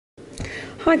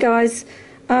Hi guys,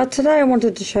 today I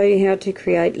wanted to show you how to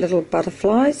create little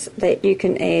butterflies that you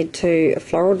can add to a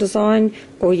floral design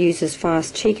or use as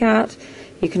fast cheek art.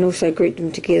 You can also group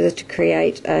them together to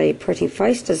create a pretty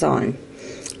face design.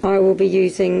 I will be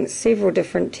using several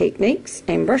different techniques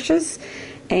and brushes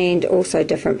and also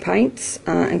different paints,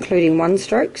 including one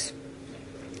strokes.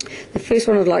 The first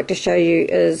one I'd like to show you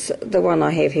is the one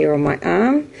I have here on my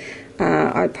arm.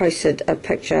 I posted a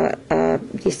picture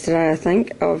yesterday, I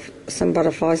think, of some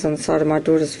butterflies on the side of my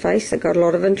daughter's face that got a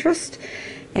lot of interest,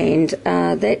 and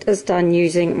that is done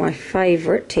using my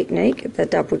favourite technique, the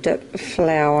double dip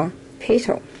flower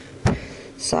petal.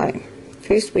 So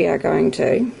first we are going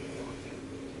to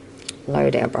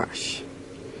load our brush.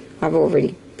 I've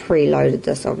already preloaded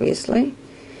this, obviously.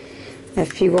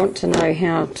 If you want to know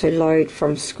how to load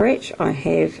from scratch, I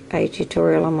have a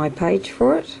tutorial on my page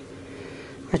for it.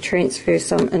 I transfer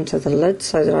some into the lid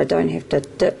so that I don't have to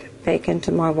dip back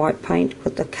into my white paint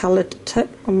with the coloured tip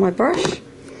on my brush.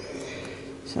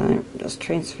 So just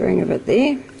transferring a bit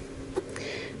there.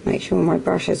 Make sure my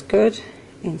brush is good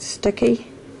and sticky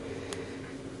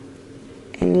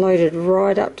and loaded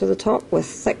right up to the top with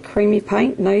thick creamy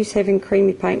paint. Nose having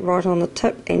creamy paint right on the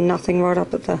tip and nothing right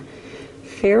up at the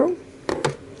ferrule.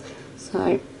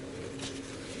 So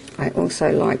I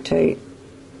also like to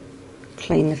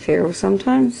clean the ferrule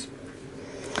sometimes.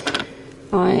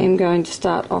 I am going to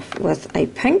start off with a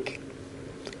pink.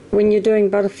 When you're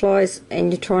doing butterflies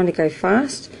and you're trying to go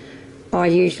fast, I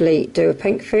usually do a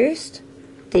pink first,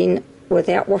 then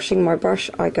without washing my brush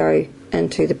I go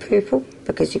into the purple,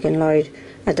 because you can load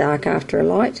a dark after a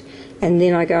light, and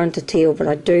then I go into teal, but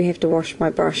I do have to wash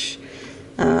my brush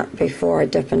before I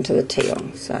dip into the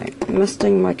teal. So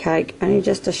misting my cake, only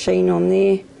just a sheen on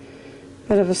there,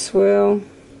 bit of a swirl,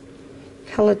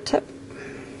 coloured tip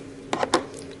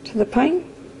to the paint,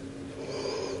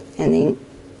 and then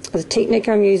the technique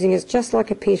I'm using is just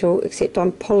like a petal, except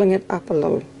I'm pulling it up a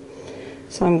little.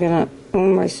 So I'm going to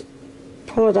almost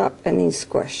pull it up and then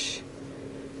squish,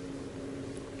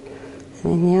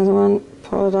 and then the other one,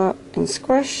 pull it up and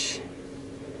squish,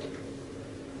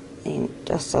 and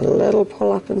just a little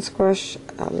pull up and squish,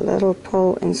 a little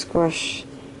pull and squish,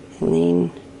 and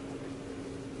then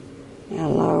our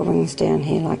lower wings down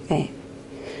here like that.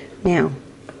 Now,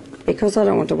 because I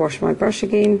don't want to wash my brush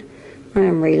again, I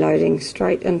am reloading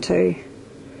straight into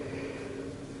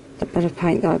the bit of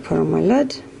paint that I put on my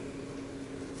lid,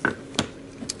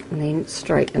 and then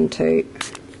straight into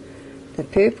the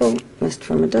purple, mist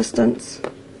from a distance,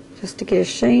 just to get a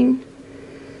sheen,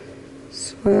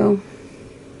 swirl,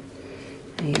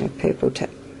 and a purple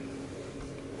tip.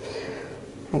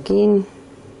 Again,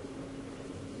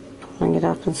 pulling it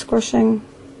up and squishing,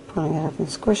 pulling it up and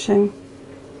squishing.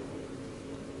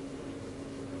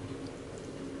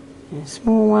 And a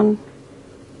small one,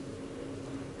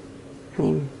 and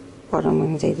then bottom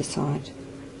wings either side.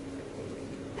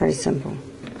 Pretty simple.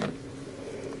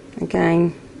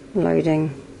 Again,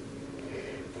 loading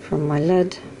from my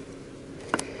lid.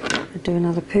 I'll do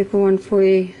another purple one for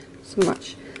you. It's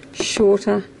much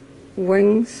shorter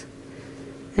wings,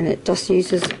 and it just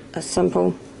uses a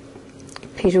simple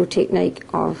petal technique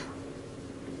of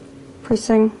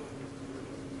pressing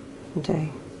into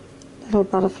little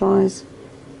butterflies.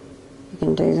 You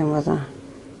can do them with a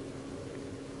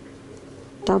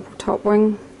double top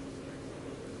wing.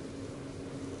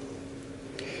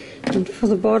 And for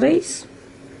the bodies,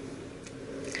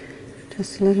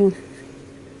 just a little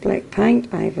black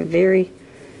paint. I have a very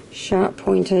sharp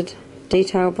pointed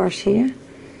detail brush here.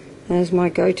 That is my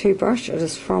go-to brush. It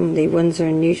is from the Winsor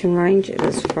 & Newton range. It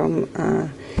is from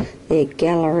their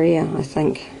Galleria, I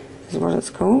think is what it's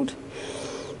called.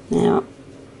 Now,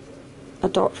 a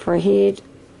dot for a head,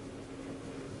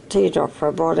 teardrop for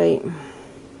a body,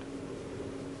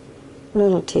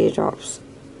 little teardrops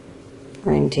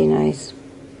for antennae.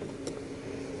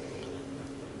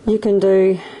 You can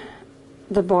do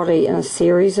the body in a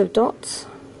series of dots,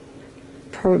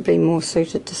 probably more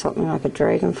suited to something like a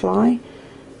dragonfly,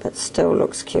 but still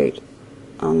looks cute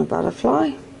on the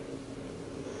butterfly.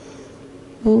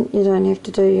 Then you don't have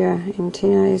to do your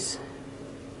antennae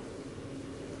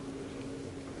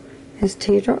as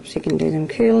teardrops, you can do them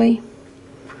curly.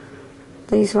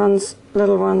 These ones,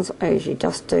 little ones, I usually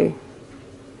just do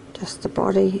just the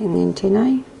body and the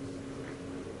antennae.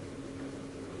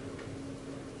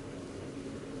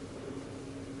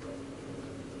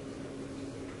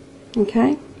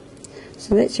 Okay,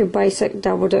 so that's your basic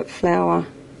double dip flower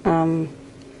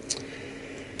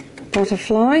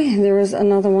butterfly. There is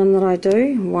another one that I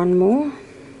do, one more.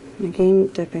 Again,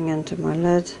 dipping into my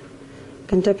lid. I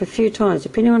can dip a few times,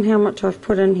 depending on how much I've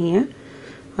put in here.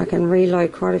 I can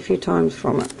reload quite a few times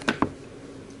from it.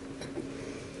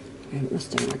 I'm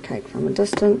misting my cake from a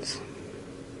distance.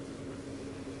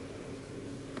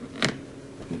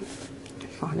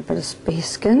 Find a bit of spare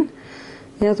skin.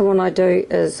 The other one I do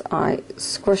is I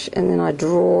squish and then I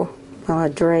draw, well, I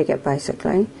drag it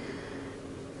basically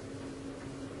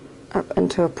up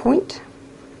into a point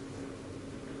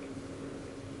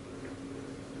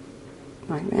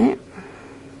like that,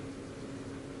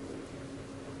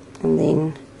 and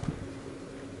then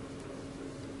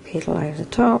petal over the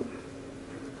top,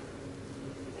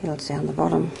 petals down the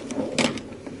bottom,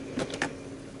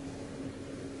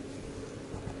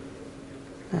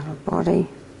 little body,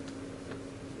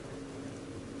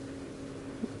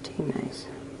 teammates.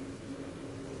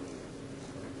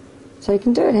 So you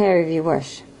can do it however you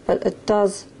wish, but it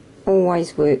does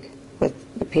always work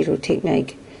with the petal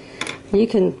technique. You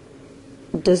can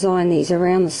design these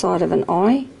around the side of an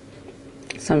eye.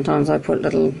 Sometimes I put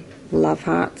little love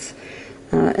hearts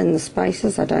in the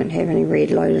spaces. I don't have any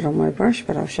red loaded on my brush,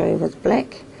 but I'll show you with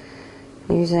black,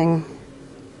 using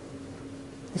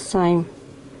the same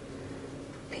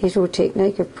petal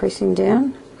technique of pressing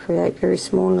down, create very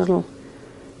small little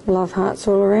love hearts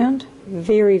all around.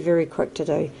 Very, very quick to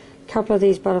do. A couple of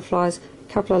these butterflies,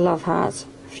 a couple of love hearts,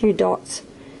 a few dots,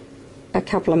 a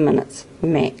couple of minutes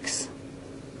max.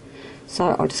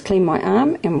 So I'll just clean my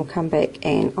arm and we'll come back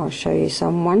and I'll show you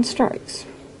some one strokes.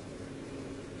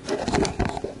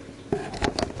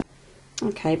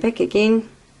 Okay, back again.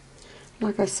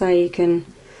 Like I say, you can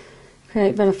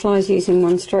create butterflies using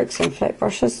one strokes and flat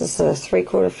brushes. This is a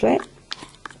 3/4 flat.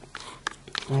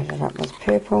 Load it up with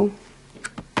purple.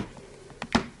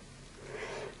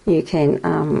 You can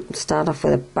start off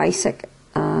with a basic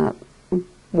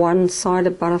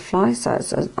one-sided butterfly, so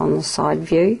it's on the side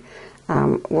view.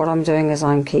 What I'm doing is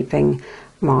I'm keeping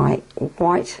my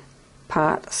white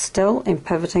part still and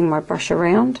pivoting my brush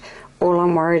around. All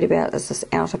I'm worried about is this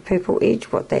outer purple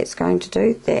edge, what that's going to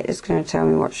do. That is going to tell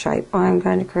me what shape I'm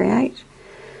going to create.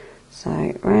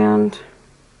 So round,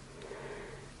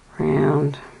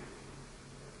 round,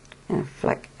 and a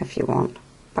flick if you want.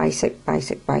 Basic,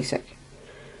 basic, basic.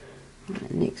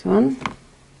 Right, next one.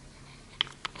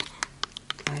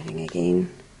 Loading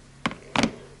again.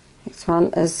 Next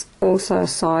one is also a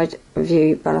side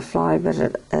view butterfly, but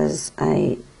it is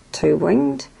a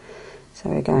two-winged. So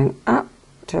we're going up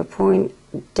to a point,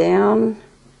 down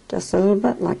just a little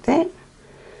bit like that.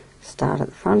 Start at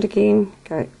the front again,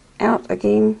 go out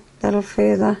again a little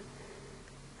further,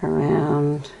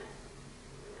 around,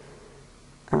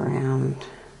 around.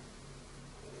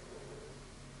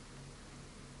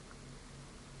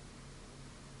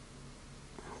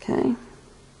 Okay,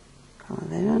 colour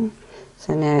that in.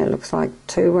 So now it looks like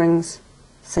two wings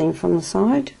seen from the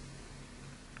side.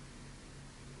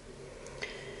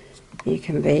 You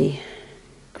can be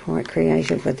quite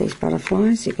creative with these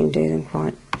butterflies. You can do them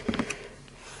quite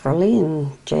frilly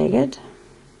and jagged.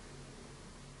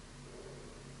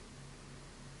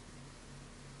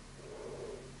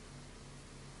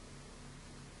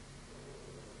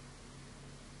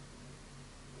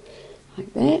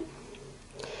 Like that.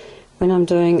 When I'm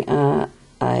doing a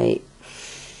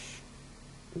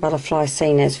butterfly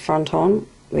seen as front on,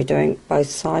 we're doing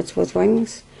both sides with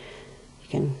wings. You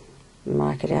can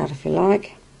mark it out if you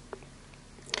like.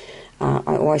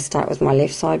 I always start with my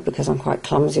left side because I'm quite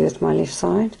clumsy with my left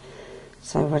side.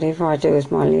 So whatever I do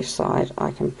with my left side,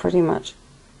 I can pretty much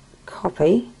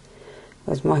copy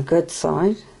with my good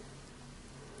side.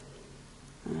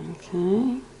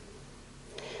 Okay.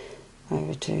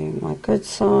 Over to my good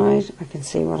side. I can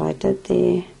see what I did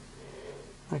there.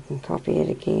 I can copy it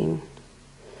again.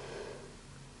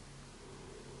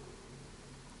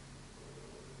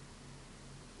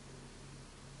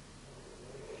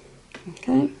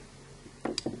 Okay.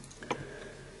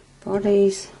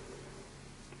 Bodies.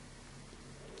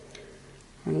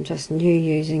 I'm just new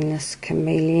using this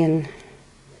Chameleon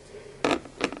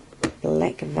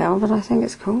Black Velvet, I think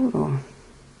it's called, or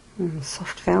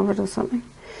soft velvet or something.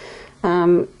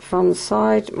 From the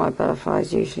side, my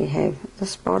butterflies usually have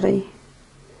this body,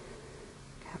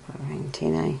 a couple of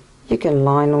antennae. You can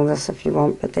line all this if you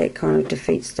want, but that kind of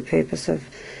defeats the purpose of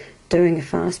doing a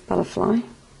fast butterfly.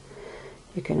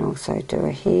 You can also do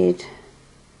a head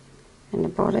and a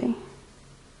body.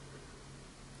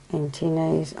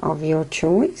 Antennae of your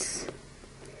choice.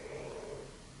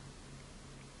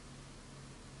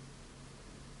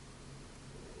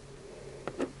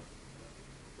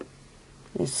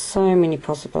 There's so many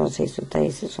possibilities with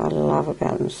these that I love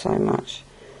about them so much.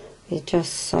 They're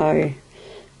just so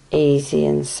easy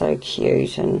and so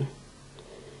cute, and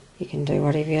you can do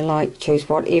whatever you like, choose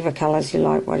whatever colours you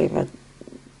like, whatever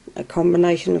a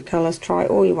combination of colours, try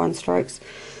all your one strokes,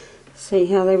 see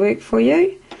how they work for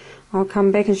you. I'll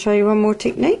come back and show you one more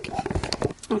technique.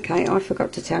 Okay, I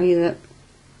forgot to tell you that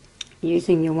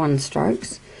using your 1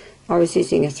 strokes, I was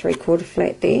using a 3/4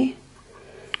 flat there.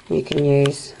 You can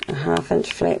use a 1/2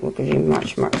 inch flat, will give you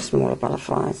much smaller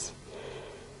butterflies.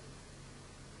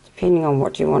 Depending on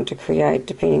what you want to create,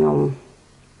 depending on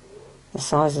the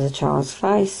size of the child's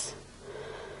face,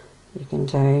 you can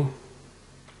do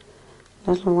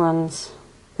little ones,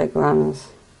 big ones,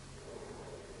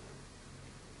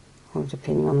 or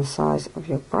depending on the size of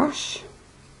your brush.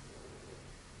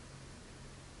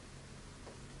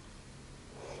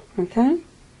 Okay,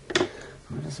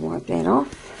 I'll just wipe that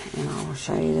off and I will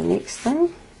show you the next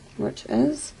thing, which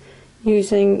is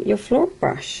using your floral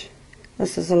brush.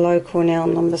 This is a Low Cornell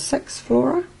number 6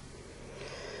 Flora.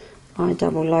 I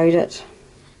double load it.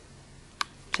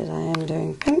 Today I'm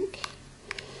doing pink.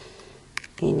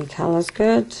 Any colour's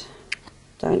good.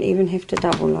 Don't even have to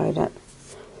double load it.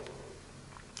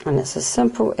 And it's as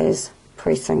simple as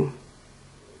pressing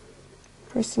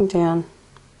down,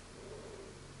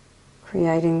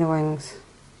 creating the wings.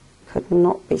 Could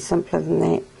not be simpler than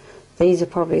that. These are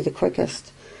probably the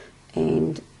quickest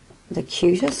and the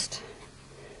cutest.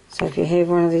 So if you have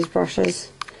one of these brushes,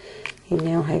 you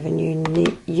now have a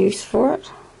new use for it.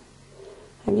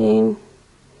 Again,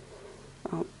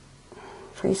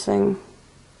 pressing.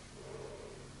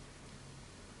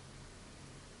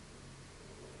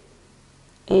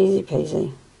 Easy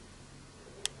peasy.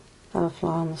 Butterfly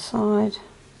on the side.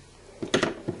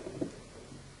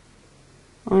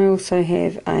 I also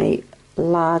have a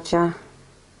larger,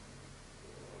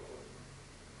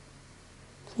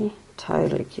 see,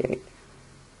 totally cute.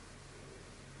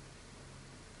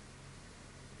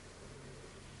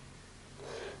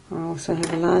 I also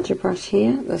have a larger brush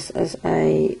here. This is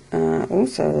a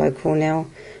also a Low Cornell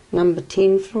number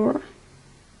 10 Flora,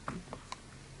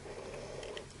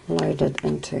 loaded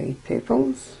into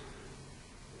purples.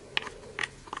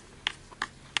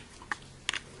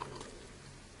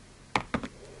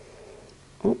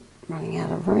 Oh, running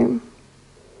out of room.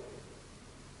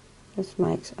 This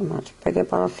makes a much bigger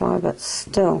butterfly, but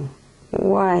still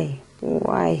way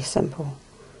simple.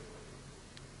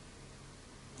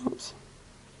 Oops.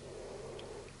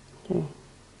 Do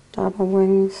double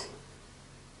wings.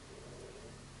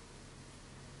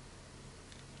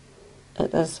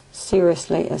 It is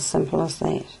seriously as simple as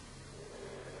that.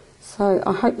 So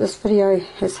I hope this video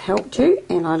has helped you,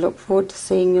 and I look forward to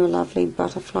seeing your lovely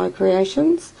butterfly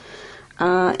creations,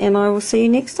 and I will see you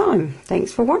next time.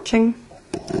 Thanks for watching.